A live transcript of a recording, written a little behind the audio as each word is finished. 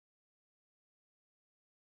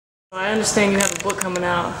I understand you have a book coming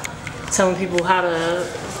out telling people how to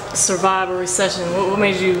survive a recession. What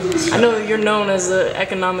made you, I know you're known as an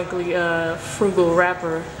economically frugal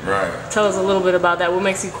rapper. Right. Tell us a little bit about that. What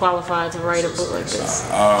makes you qualified to write a book like this?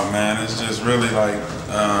 Oh man, it's just really like,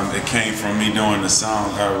 it came from me doing the song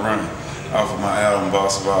I Run off of my album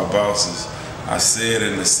Boss of All Bosses. I said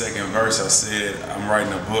in the second verse, I said, I'm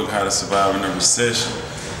writing a book, How to Survive in a Recession.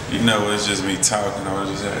 You know, it's just me talking.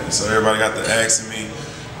 So everybody got to asking me,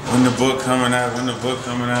 when the book coming out, when the book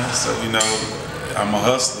coming out. So, you know, I'm a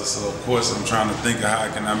hustler, so of course I'm trying to think of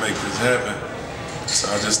how can I make this happen.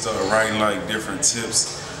 So I just started writing like different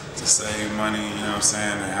tips to save money, you know what I'm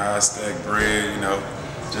saying, and how I stack bread, you know,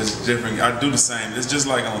 just different. I do the same. It's just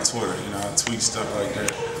like on Twitter, you know, I tweet stuff like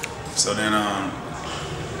that. So then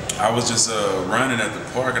I was just running at the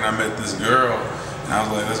park and I met this girl and I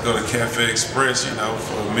was like, let's go to Cafe Express, you know,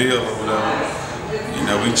 for a meal or whatever. You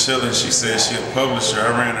know, we chilling. She said she a publisher. I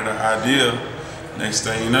ran her the idea. Next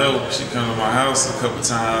thing you know, she come to my house a couple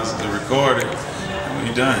times to record it, and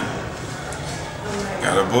we done.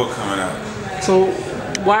 Got a book coming out. So,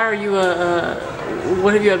 why are you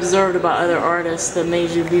what have you observed about other artists that made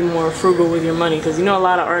you be more frugal with your money? Because you know a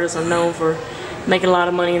lot of artists are known for making a lot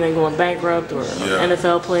of money and then going bankrupt, or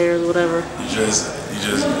NFL players, whatever.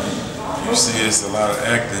 You see it's a lot of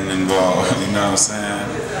acting involved, you know what I'm saying?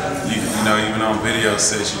 You know, even on video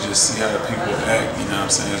sets, you just see how the people act, you know what I'm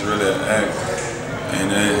saying? It's really an act. And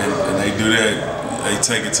they do that, they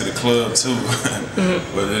take it to the club too.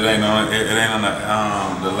 But it ain't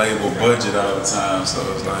on the label budget all the time, so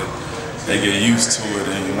it's like they get used to it.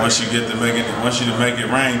 And once you make it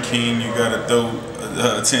rain, King, you gotta throw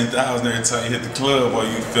 10,000 every time you hit the club or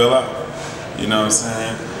you fill out. You know what I'm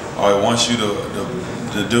saying? Or it wants you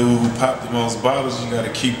the dude who popped the most bottles, you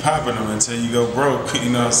gotta keep popping them until you go broke, you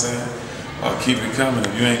know what I'm saying? Or keep it coming.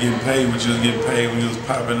 If you ain't getting paid what you was getting paid when you was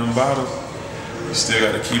popping them bottles, you still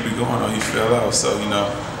gotta keep it going or you fell out. So, you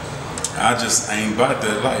know, I just ain't about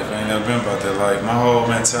that life. I ain't never been about that life. My whole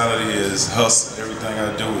mentality is hustle. Everything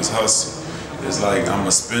I do is hustle. It's like I'm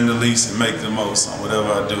gonna spend the least and make the most on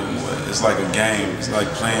whatever I do. It's like a game. It's like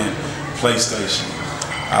playing PlayStation.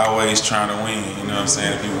 Always trying to win, you know what I'm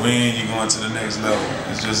saying? If you win, you're going to the next level.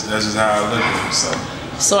 That's just how I look at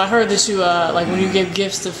it. So I heard that you, like when you give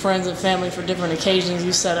gifts to friends and family for different occasions,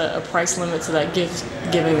 you set a price limit to that gift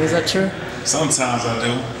giving. Is that true? Sometimes I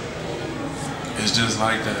do. It's just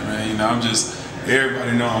like that, man. You know,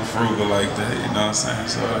 everybody know I'm frugal like that, you know what I'm saying?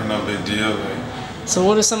 So it ain't no big deal. Like, so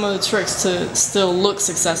what are some of the tricks to still look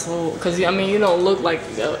successful? Because I mean, you don't look like,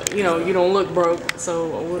 you know, you don't look broke.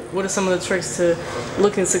 So what are some of the tricks to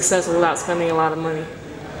looking successful without spending a lot of money?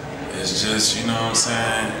 It's just, you know what I'm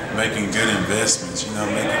saying, making good investments. You know,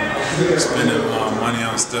 spending money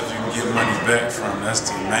on stuff you can get money back from. That's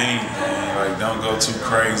the main thing. Like, don't go too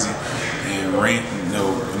crazy and rent,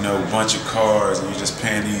 you know, a bunch of cars and you're just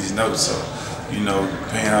paying these notes. So, you know,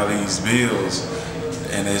 paying all these bills.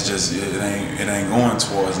 And it's just, it ain't going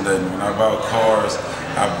towards nothing. When I bought cars,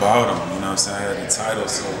 I bought them, you know what I'm saying? I had the title,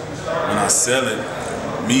 so when I sell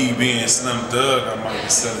it, me being Slim Thug, I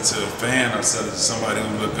might sell it to a fan or sell it to somebody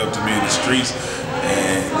who look up to me in the streets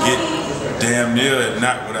and get damn near, if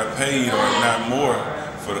not what I paid or if not more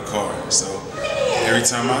for the car. So every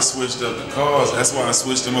time I switched up the cars, that's why I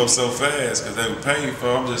switched them up so fast, because they were paid for.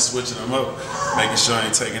 I'm just switching them up, making sure I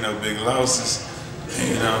ain't taking no big losses.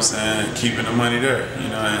 You know what I'm saying? Keeping the money there. You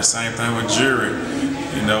know, and same thing with jewelry.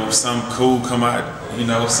 You know, some cool come out, you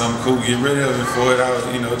know, some cool get rid of it for it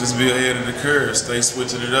out, you know, just be ahead of the curve. Stay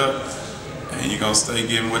switching it up and you're gonna stay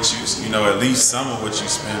getting what you know, at least some of what you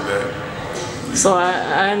spend back. So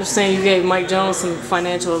I understand you gave Mike Jones some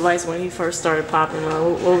financial advice when he first started popping.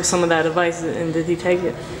 What was some of that advice and did he take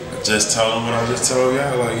it? I just told him what I just told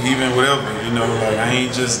y'all, like even whatever, you know, like I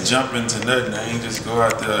ain't just jumping to nothing. I ain't just go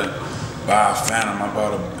out there and buy a Phantom. I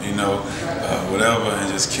bought a, you know, whatever,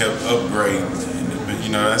 and just kept upgrading. And,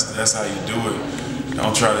 you know, that's how you do it.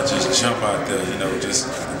 Don't try to just jump out there. You know, just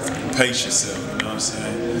pace yourself. You know what I'm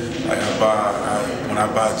saying? Like when I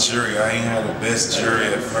buy jewelry, I ain't had the best jewelry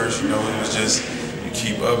at first. You know, it was just you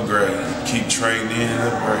keep upgrading, you keep trading in and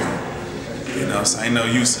upgrading. You know, so ain't no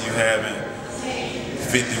use in you having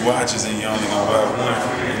 50 watches and you only gonna wear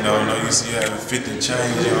one. You know, no use in you having 50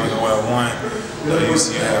 chains, you only gonna wear one. No use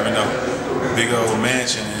in you having no big old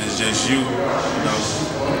mansion and it's just you. You know,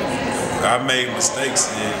 I made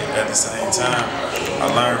mistakes and at the same time I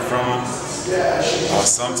learned from them. Or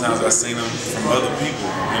sometimes I seen them from other people,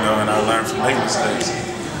 you know, and I learned from their mistakes.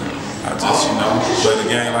 I just, you know, play the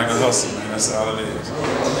game like a hustle, man. That's all it is.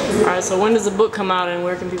 All right, so when does the book come out and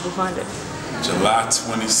where can people find it? July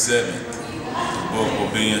 27th. book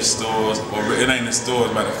will be in stores, or it ain't in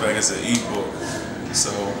stores, matter of fact, it's an ebook.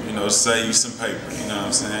 So, you know, save you some paper, you know what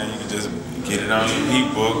I'm saying? You can just get it on your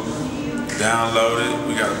ebook, download it.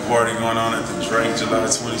 We got a party going on at the Drake, July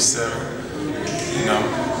 27th. You know,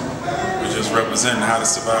 we're just representing how to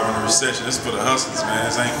survive in a recession. It's for the hustlers, man.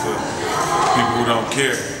 This ain't for people who don't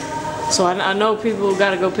care. So I know people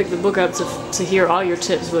got to go pick the book up to hear all your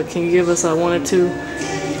tips, but can you give us one or two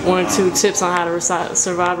tips on how to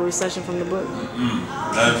survive a recession from the book?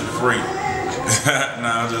 That's free.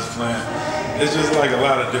 Nah, I'm just playing. It's just like a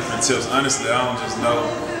lot of different tips. Honestly, I don't just know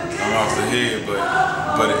I'm off the head, but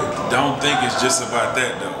don't think it's just about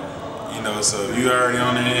that though. You know, so if you already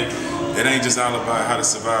on the head, it ain't just all about how to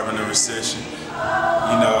survive in a recession.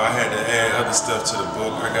 You know, I had to add other stuff to the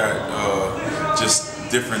book. I got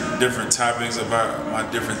just different topics about my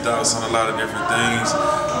different thoughts on a lot of different things.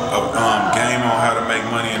 Game on how to make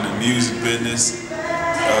money in the music business.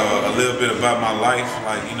 A little bit about my life,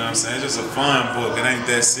 like, you know what I'm saying? It's just a fun book. It ain't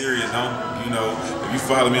that serious. You know, if you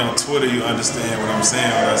follow me on Twitter, you understand what I'm saying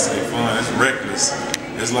when I say fun. It's reckless.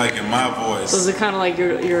 It's like in my voice. So is it kind of like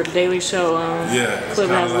your daily show? Yeah, it's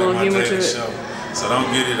kind of like my daily show. So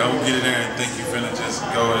don't get it there and think you're finna just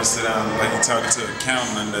go and sit down like you're talking to an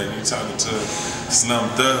accountant and then you're talking to a slum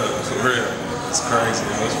thug, for real. It's crazy.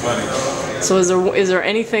 It's funny. So is there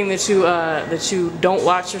anything that you don't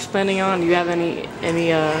watch your spending on? Do you have any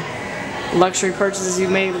luxury purchases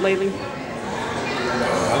you've made lately?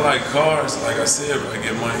 I like cars, like I said, but I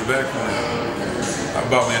get money back from it. I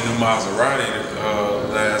bought me a new Maserati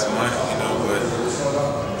last month, you know,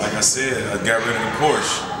 but like I said, I got rid of the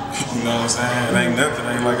Porsche. You know what I'm saying? It ain't nothing. It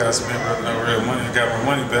ain't like I spent no real money. I got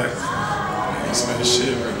my money back. I ain't spend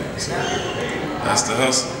shit really. So that's the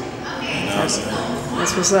hustle. You know what I'm saying?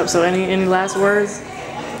 That's what's up. So any last words?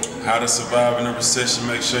 How to Survive in a Recession.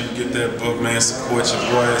 Make sure you get that book, man. Support your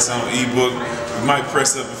boy. It's on ebook. We might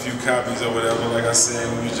press up a few copies or whatever. Like I said,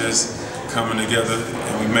 we were just coming together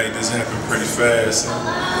and we made this happen pretty fast. So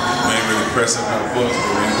we ain't really press up no books,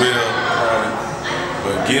 but we will probably.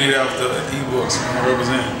 But get it out the ebooks, man.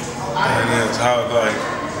 Represent. And that's how it's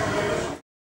like.